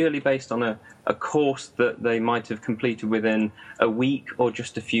title purely based on a course that they might have completed within a week or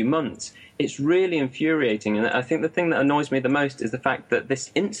just a few months. It's really infuriating, and I think the thing that annoys me the most is the fact that this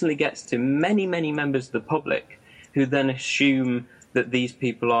instantly gets to many, many members of the public who then assume that these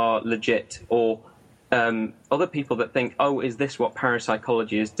people are legit, or other people that think, oh, is this what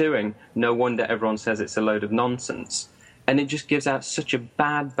parapsychology is doing? No wonder everyone says it's a load of nonsense. And it just gives out such a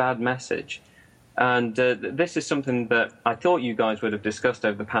bad message. And this is something that I thought you guys would have discussed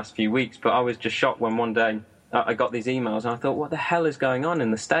over the past few weeks, but I was just shocked when one day I got these emails and I thought, what the hell is going on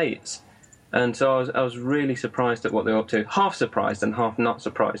in the States? And so I was really surprised at what they were up to. Half surprised and half not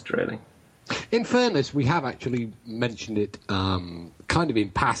surprised, really. In fairness, we have actually mentioned it kind of in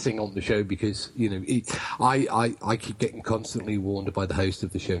passing on the show because, I keep getting constantly warned by the host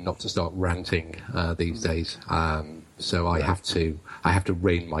of the show not to start ranting these days. So I have to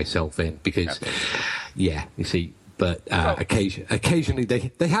rein myself in because, you see. But occasionally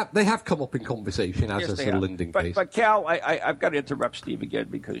they have come up in conversation as a sort of lending piece. But Cal, I've got to interrupt Steve again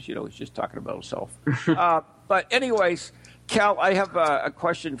because he's just talking about himself. But anyways, Cal, I have a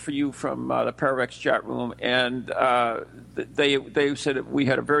question for you from the Pararex chat room, and they said that we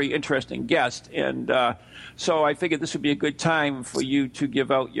had a very interesting guest, and so I figured this would be a good time for you to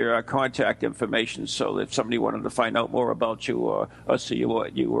give out your contact information, so if somebody wanted to find out more about you or see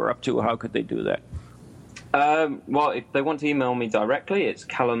what you were up to, how could they do that? Well, if they want to email me directly, it's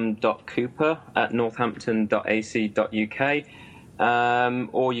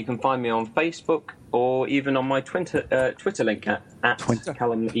callum.cooper@northampton.ac.uk, or you can find me on Facebook or even on my Twitter link at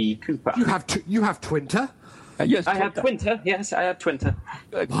Callum E. Cooper. You have Twitter? Yes, I have Twitter. Yes, I have Twitter.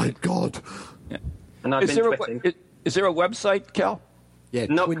 My God! Yeah. And I've been twitting. Is there a website, Cal? Yeah,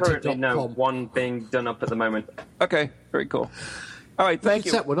 not currently. No, one being done up at the moment. Okay, very cool. All right, thank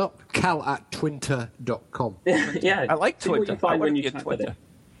you. Set one up. Cal@twinter.com. Yeah, I like Twitter. I want to get Twitter.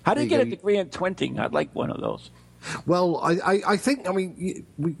 How do you get a degree in twinting? I'd like one of those. Well, I think,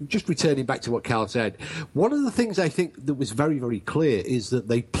 just returning back to what Cal said, one of the things I think that was very, very clear is that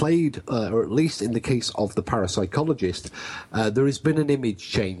they played, or at least in the case of the parapsychologist, there has been an image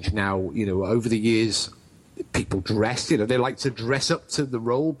change now, over the years. People dress, they like to dress up to the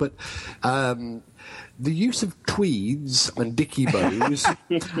role, but the use of tweeds and dicky bows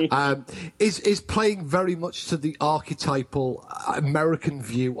is playing very much to the archetypal American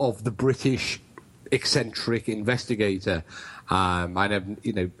view of the British eccentric investigator,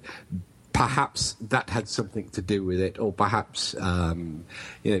 and perhaps that had something to do with it, or perhaps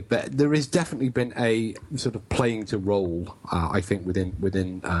but there has definitely been a sort of playing to role, I think,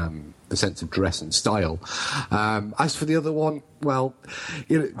 within the sense of dress and style. As for the other one, well,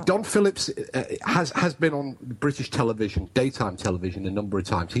 Don Phillips has been on British television, daytime television, a number of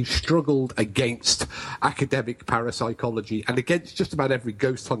times. He's struggled against academic parapsychology and against just about every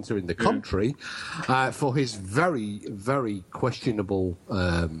ghost hunter in the country for his very, very questionable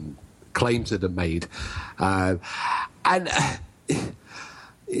claims that are made. Like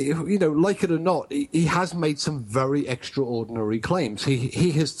it or not, he has made some very extraordinary claims.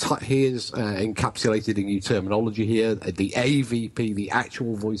 He has encapsulated a new terminology here, the AVP, the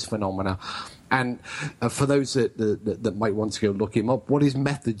actual voice phenomena. And for those that might want to go look him up, what his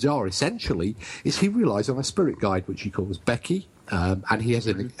methods are essentially is he relies on a spirit guide, which he calls Becky. And he has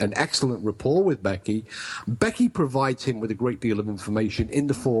an excellent rapport with Becky. Becky provides him with a great deal of information in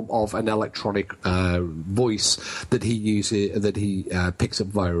the form of an electronic voice that he uses, that he picks up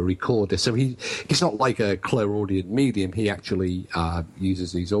via a recorder. So he's not like a clairaudient medium. He actually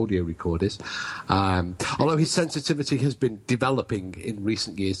uses these audio recorders. Although his sensitivity has been developing in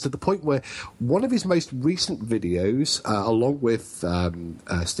recent years to the point where one of his most recent videos, along with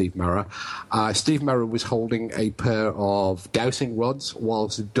Steve Mara was holding a pair of dowsing rods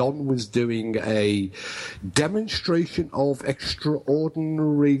whilst Don was doing a demonstration of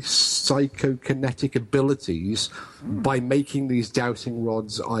extraordinary psychokinetic abilities by making these dowsing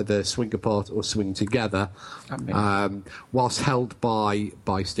rods either swing apart or swing together, whilst held by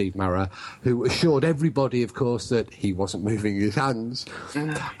Steve Mara, who assured everybody, of course, that he wasn't moving his hands.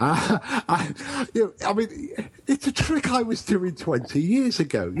 It's a trick I was doing 20 years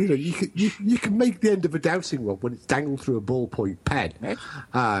ago. You can make the end of a dowsing rod when it's dangled through a ballpoint pen.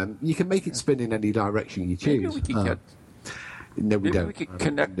 You can make it spin in any direction you choose. Maybe we could get. No, we don't. We could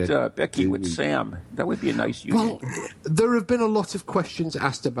connect Becky with Sam. That would be a nice union. Well, there have been a lot of questions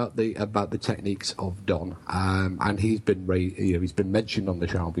asked about the techniques of Don, and he's been mentioned on the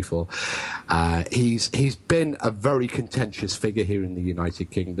channel before. He's been a very contentious figure here in the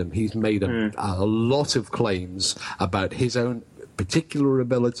United Kingdom. He's made a lot of claims about his own particular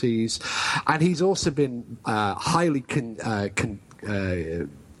abilities, and he's also been highly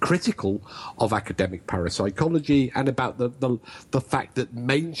critical of academic parapsychology and about the fact that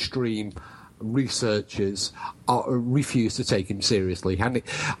mainstream researchers refuse to take him seriously. And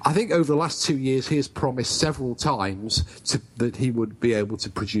I think over the last 2 years he has promised several times that he would be able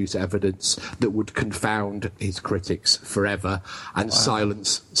to produce evidence that would confound his critics forever and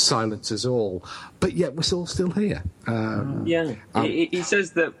silence us all. But yet we're all still here.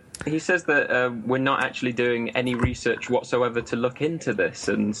 He says that we're not actually doing any research whatsoever to look into this,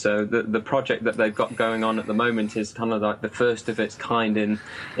 and so the project that they've got going on at the moment is kind of like the first of its kind in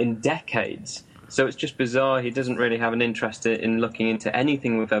decades. So it's just bizarre. He doesn't really have an interest in looking into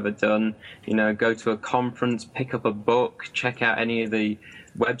anything we've ever done. Go to a conference, pick up a book, check out any of the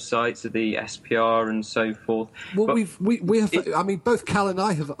websites of the SPR and so forth. Well, we have. Both Cal and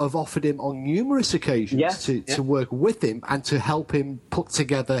I have offered him on numerous occasions to work with him and to help him put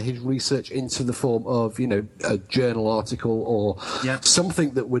together his research into the form of a journal article or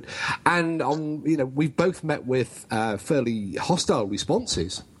something that would. And we've both met with fairly hostile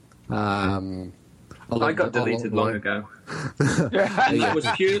responses. I got deleted long ago.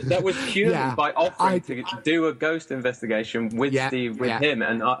 That was purely by offering to do a ghost investigation with Steve, him,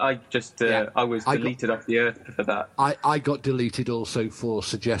 and I was deleted off the earth for that. I got deleted also for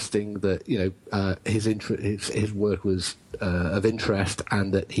suggesting that his work was of interest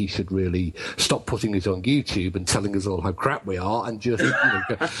and that he should really stop putting it on YouTube and telling us all how crap we are and just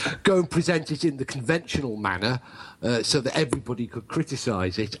go and present it in the conventional manner so that everybody could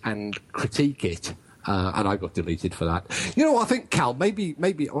criticise it and critique it. And I got deleted for that. I think, Cal, maybe,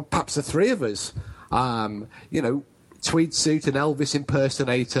 or perhaps the three of us, tweed suit and Elvis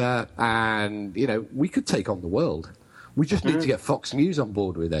impersonator, and, we could take on the world. We just need to get Fox News on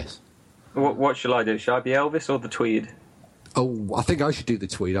board with this. What shall I do? Shall I be Elvis or the tweed? Oh, I think I should do the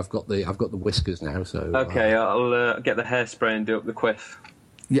tweed. I've got the whiskers now, so... Okay, I'll get the hairspray and do up the quiff.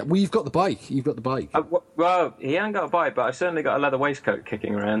 Yeah, well, you've got the bike. Well, he ain't got a bike, but I've certainly got a leather waistcoat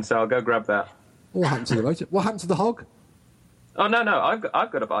kicking around, so I'll go grab that. What happened to the motor? What happened to the hog? Oh, no,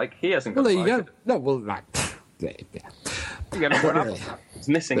 I've got a bike. He hasn't got a bike. Well, there you go. No, well, right. It's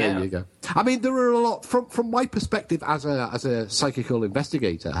missing out. There you go. I mean, there are a lot from my perspective as a psychical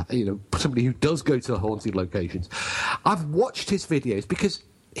investigator. Somebody who does go to haunted locations. I've watched his videos because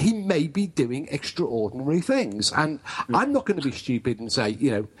he may be doing extraordinary things, and I'm not going to be stupid and say,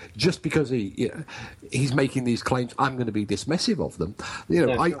 just because he's making these claims, I'm going to be dismissive of them.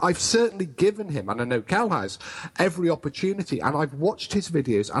 I've certainly given him, and I know Cal has, every opportunity, and I've watched his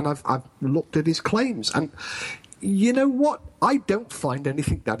videos and I've looked at his claims, and you know what? I don't find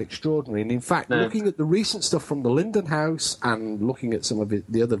anything that extraordinary. And in fact, looking at the recent stuff from the Linden House and looking at some of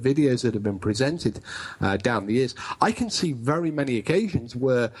the other videos that have been presented down the years, I can see very many occasions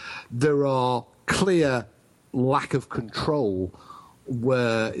where there are clear lack of control,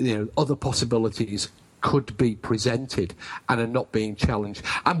 where other possibilities could be presented and are not being challenged.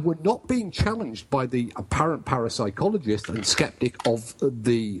 And we're not being challenged by the apparent parapsychologist and skeptic of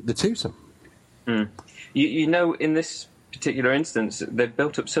the twosome. In this particular instance, they've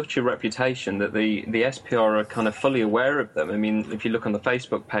built up such a reputation that the SPR are kind of fully aware of them. I mean, if you look on the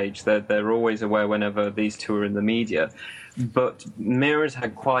Facebook page, they're always aware whenever these two are in the media. But Mira's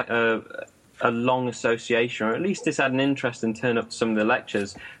had quite a long association, or at least it's had an interest in turning up to some of the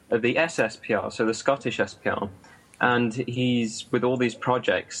lectures of the SSPR, so the Scottish SPR. And he's, with all these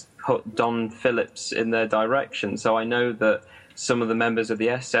projects, put Don Phillips in their direction. So I know that some of the members of the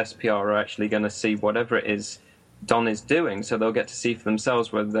SSPR are actually going to see whatever it is Don is doing, so they'll get to see for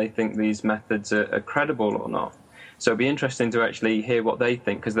themselves whether they think these methods are credible or not. So it'll be interesting to actually hear what they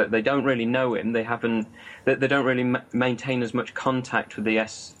think, because they don't really know him. They don't really maintain as much contact with the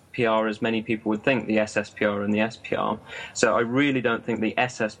SPR as many people would think, the SSPR and the SPR. So I really don't think the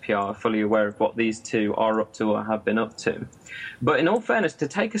SSPR are fully aware of what these two are up to or have been up to. But in all fairness, to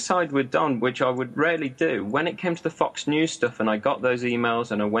take a side with Don, which I would rarely do, when it came to the Fox News stuff and I got those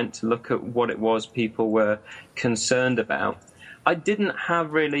emails and I went to look at what it was people were concerned about, I didn't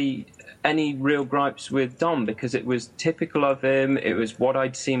have really any real gripes with Don, because it was typical of him. It was what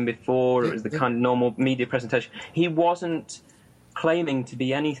I'd seen before. It was the kind of normal media presentation. He wasn't claiming to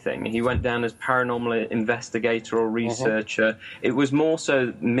be anything. He went down as paranormal investigator or researcher. It was more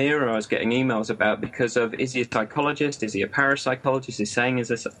so Mira I was getting emails about because of, is he a psychologist? Is he a parapsychologist? He's saying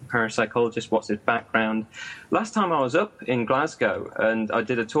he's a parapsychologist. What's his background? Last time I was up in Glasgow and I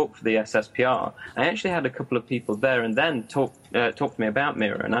did a talk for the SSPR, I actually had a couple of people there and then talk to me about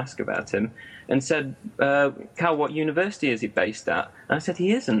Mira and ask about him, and said, Cal, what university is he based at? And I said,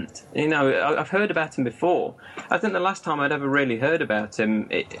 he isn't. I've heard about him before. I think the last time I'd ever really heard about him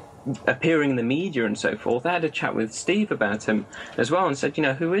appearing in the media and so forth, I had a chat with Steve about him as well and said,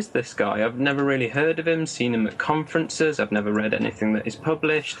 who is this guy? I've never really heard of him, seen him at conferences. I've never read anything that is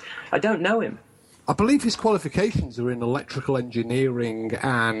published. I don't know him. I believe his qualifications are in electrical engineering,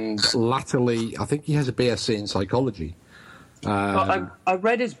 and latterly, I think he has a BSc in psychology. I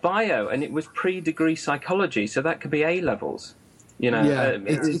read his bio, and it was pre-degree psychology, so that could be A-levels.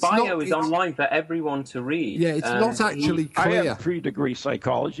 His bio is online for everyone to read. Yeah, it's not actually clear. I have pre-degree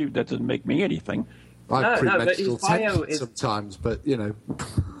psychology. That doesn't make me anything. I have pre-medical tension sometimes, but,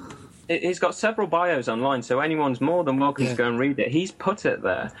 He's got several bios online, so anyone's more than welcome to go and read it. He's put it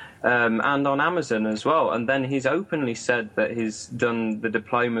there, and on Amazon as well. And then he's openly said that he's done the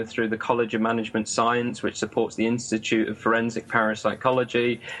diploma through the College of Management Science, which supports the Institute of Forensic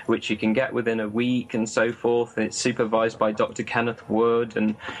Parapsychology, which you can get within a week and so forth. It's supervised by Dr. Kenneth Wood.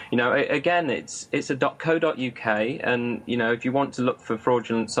 And, again, it's a .co.uk. And, if you want to look for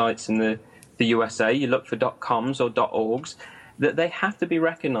fraudulent sites in the USA, you look for .coms or .orgs. That they have to be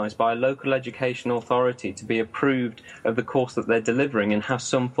recognised by a local education authority to be approved of the course that they're delivering and have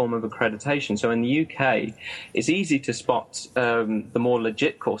some form of accreditation. So in the UK, it's easy to spot the more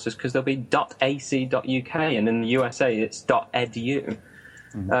legit courses because they'll be .ac.uk, and in the USA it's .edu.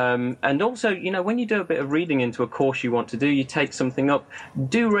 Mm-hmm. And also, when you do a bit of reading into a course you want to do, you take something up,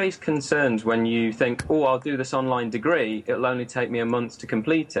 do raise concerns when you think, I'll do this online degree, it'll only take me a month to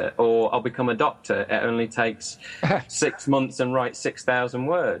complete it, or I'll become a doctor, it only takes 6 months and write 6,000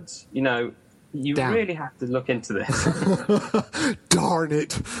 words. You really have to look into this. Darn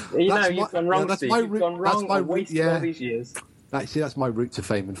it. You've gone wrong, Steve. You've gone wrong and wasted all these years. Actually, that's my route to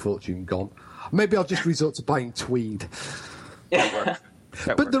fame and fortune gone. Maybe I'll just resort to buying tweed. Yeah.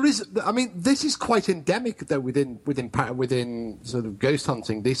 But there is, this is quite endemic though within sort of ghost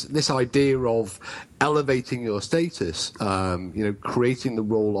hunting. This idea of elevating your status, creating the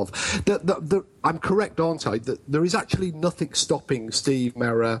role of I'm correct, aren't I, that there is actually nothing stopping Steve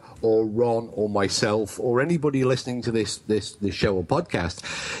Merra or Ron or myself or anybody listening to this show or podcast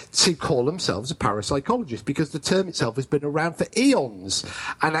to call themselves a parapsychologist, because the term itself has been around for eons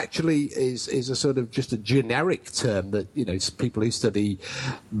and actually is a sort of just a generic term that, you know, it's people who study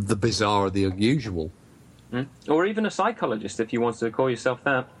the bizarre or the unusual. Or even a psychologist, if you wanted to call yourself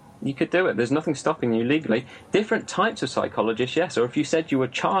that. You could do it. There's nothing stopping you legally. Different types of psychologists, yes. Or if you said you were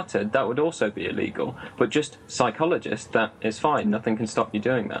chartered, that would also be illegal. But just psychologist, that is fine. Nothing can stop you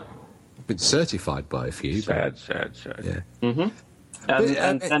doing that. I've been certified by a few. Sad. Yeah.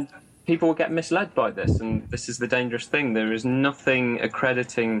 And people will get misled by this, and this is the dangerous thing. There is nothing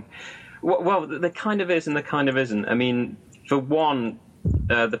accrediting... Well, there kind of is and there kind of isn't. I mean, for one...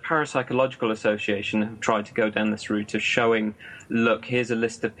 the Parapsychological Association have tried to go down this route of showing, look, here's a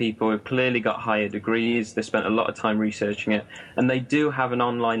list of people who've clearly got higher degrees, they spent a lot of time researching it, and they do have an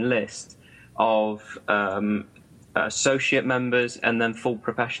online list of associate members and then full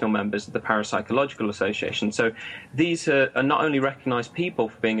professional members of the Parapsychological Association. So these are not only recognised people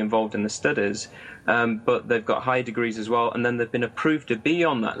for being involved in the studies, but they've got high degrees as well, and then they've been approved to be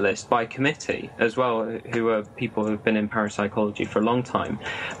on that list by committee as well, who are people who've been in parapsychology for a long time.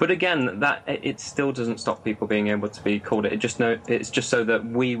 But again, that it still doesn't stop people being able to be called it. It's just so that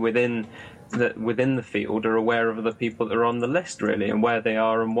we within the field are aware of the people that are on the list, really, and where they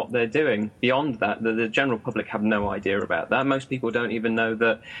are and what they're doing. Beyond that, the general public have no idea about that. Most people don't even know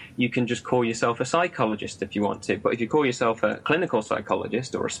that you can just call yourself a psychologist if you want to. But if you call yourself a clinical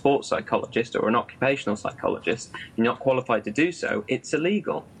psychologist or a sports psychologist or an occupational psychologist, you're not qualified to do so, it's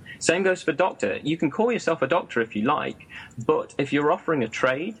illegal. Same goes for doctor. You can call yourself a doctor if you like, but if you're offering a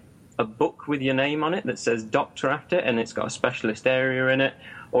trade, a book with your name on it that says doctor after it and it's got a specialist area in it,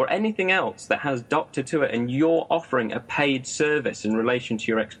 or anything else that has doctor to it, and you're offering a paid service in relation to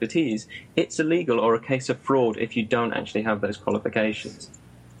your expertise, it's illegal or a case of fraud if you don't actually have those qualifications.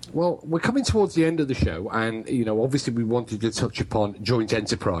 Well, we're coming towards the end of the show, and, you know, obviously we wanted to touch upon joint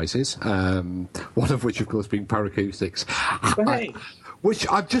enterprises, one of which, of course, being Paracoustics. Hey. Which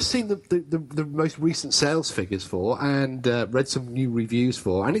I've just seen the most recent sales figures for and read some new reviews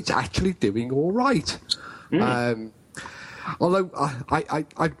for, and it's actually doing all right. Although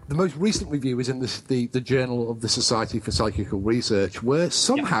the most recent review is in the Journal of the Society for Psychical Research, where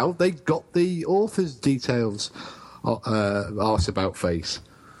somehow they got the author's details arse about face.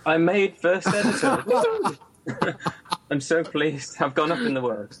 I made first editor. I'm so pleased. I've gone up in the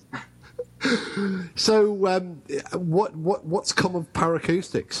world. So, what's come of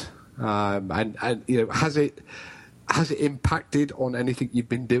Paracoustics? And you know, has it impacted on anything you've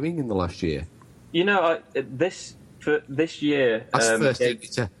been doing in the last year? You know, for this year, as first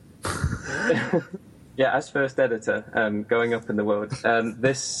editor. Yeah, as first editor, going up in the world.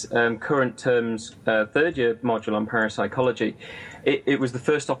 This current term's third year module on parapsychology, it was the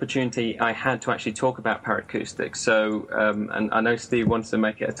first opportunity I had to actually talk about paracoustics. So, and I know Steve wants to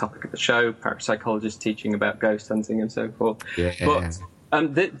make it a topic of the show, parapsychologists teaching about ghost hunting and so forth. Yeah.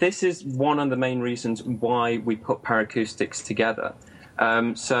 But this is one of the main reasons why we put paracoustics together.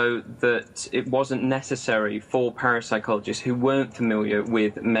 So that it wasn't necessary for parapsychologists who weren't familiar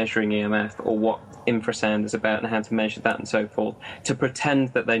with measuring EMF or what infrasound is about and how to measure that and so forth, to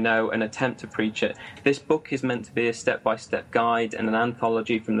pretend that they know and attempt to preach it. This book is meant to be a step-by-step guide and an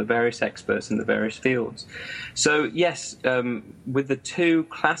anthology from the various experts in the various fields. So yes, with the two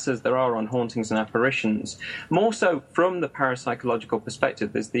classes there are on hauntings and apparitions, more so from the parapsychological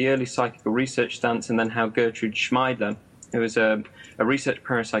perspective, there's the early psychical research stance, and then how Gertrude Schmeidler, who was a research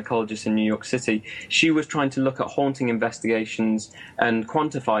parapsychologist in New York City, she was trying to look at haunting investigations and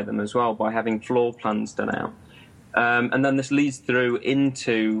quantify them as well by having floor plans done out. And then this leads through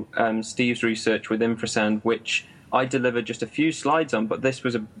into Steve's research with infrasound, which I delivered just a few slides on, but this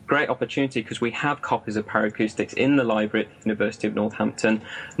was a great opportunity because we have copies of paracoustics in the library at the University of Northampton.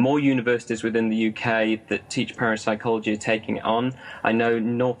 More universities within the UK that teach parapsychology are taking it on. I know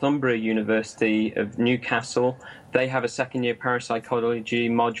Northumbria University of Newcastle, they have a second-year parapsychology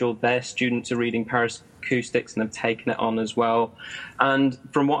module. Their students are reading paracoustics and have taken it on as well. And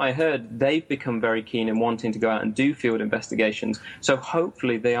from what I heard, they've become very keen in wanting to go out and do field investigations. So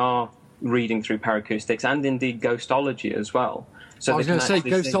hopefully they are reading through paracoustics and indeed ghostology as well. So I was going to say,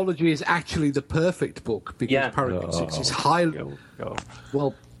 ghostology is actually the perfect book because paracoustics is highly...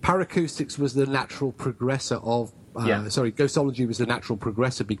 Well, paracoustics was the natural progressor of... ghostology was the natural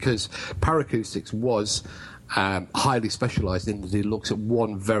progressor because paracoustics was highly specialised in that he looks at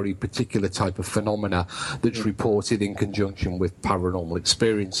one very particular type of phenomena that's reported in conjunction with paranormal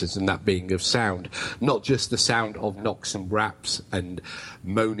experiences, and that being of sound. Not just the sound of knocks and raps and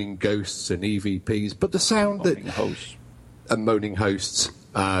moaning ghosts and EVPs, but the sound moaning hosts.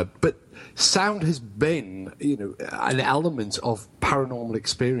 But sound has been, an element of paranormal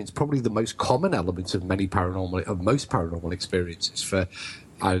experience, probably the most common element of most paranormal experiences.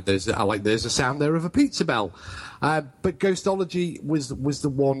 There's a sound there of a pizza bell, but ghostology was the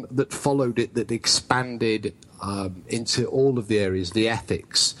one that followed it, that expanded into all of the areas, the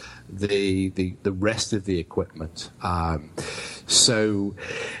ethics, the rest of the equipment. But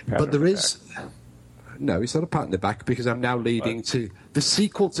there is. No, it's not a pat in the back, because I'm now leading to the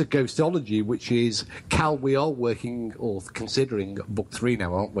sequel to Ghostology, which is, Cal, we are working or considering book 3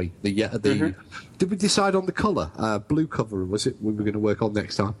 now, aren't we? Did we decide on the colour? Blue cover, was it we were going to work on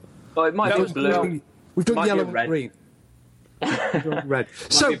next time? Oh, it might be blue. We've done yellow and green. We've done red.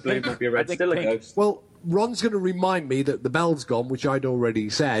 Might be blue, might be red. Still a ghost. Well, Ron's going to remind me that the bell's gone, which I'd already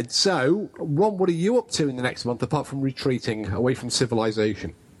said. So, Ron, what are you up to in the next month, apart from retreating away from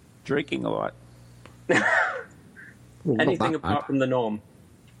civilization? Drinking a lot. Anything apart from the norm.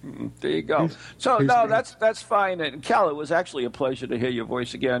 There you go. That's fine. And Cal, it was actually a pleasure to hear your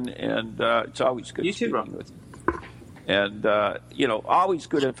voice again, and it's always good speaking with you. And always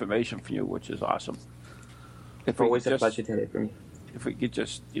good information from you, which is awesome. Always a pleasure to hear from you. If we could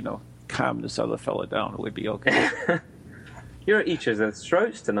just, calm this other fella down, it would be okay. You're at each other's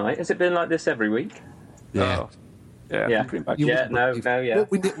throats tonight. Has it been like this every week? Yeah. Yeah, pretty much.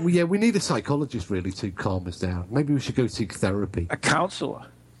 We need a psychologist really to calm us down. Maybe we should go seek therapy. A counsellor.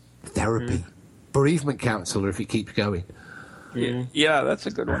 Therapy. Bereavement counsellor if he keeps going. Yeah, that's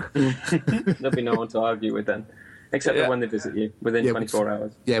a good one. There'll be no one to argue with then. Except for when they visit you within 24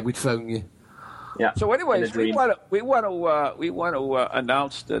 hours. Yeah, we'd phone you. Yeah. So anyways, we want to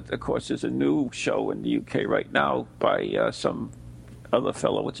announce that, of course, there's a new show in the UK right now by some other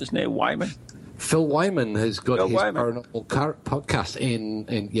fellow. What's his name? Wyman? Phil Wyman has got paranormal podcast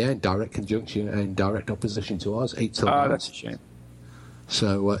in direct conjunction and direct opposition to ours, 8 till 9. That's a shame.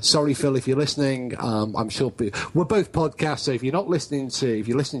 So sorry, Phil, if you're listening. I'm sure we're both podcasts. So if you're listening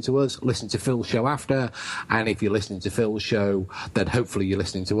to us, listen to Phil's show after. And if you're listening to Phil's show, then hopefully you're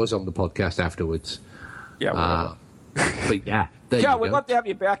listening to us on the podcast afterwards. Yeah. But yeah, we'd love to have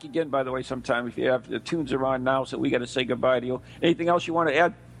you back again. By the way, sometime if you have the tunes are on now, so we got to say goodbye to you. Anything else you want to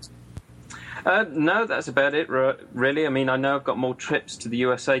add? No, that's about it, really. I mean, I know I've got more trips to the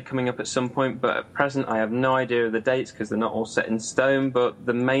USA coming up at some point, but at present I have no idea of the dates because they're not all set in stone. But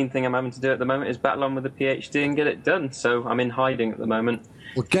the main thing I'm having to do at the moment is battle on with the PhD and get it done. So I'm in hiding at the moment.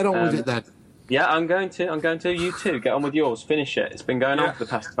 Well, get on with it then. Yeah, I'm going to. You too. Get on with yours. Finish it. It's been going on for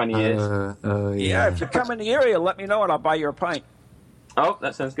the past 20 years. Yeah, if you come in the area, let me know and I'll buy you a pint. Oh,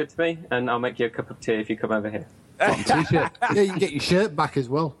 that sounds good to me. And I'll make you a cup of tea if you come over here. T-shirt. Yeah, you can get your shirt back as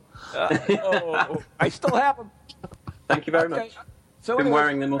well. I still have them. Thank you very much. So been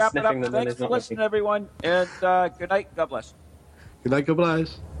wearing them or sniffing them. Thanks for listening, everyone, and good night. God bless. Good night. God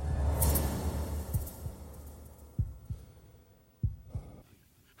bless.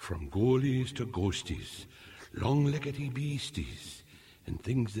 From goalies to ghosties, long-leggedy beasties, and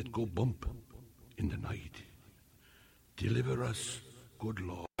things that go bump in the night. Deliver us, good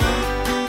Lord.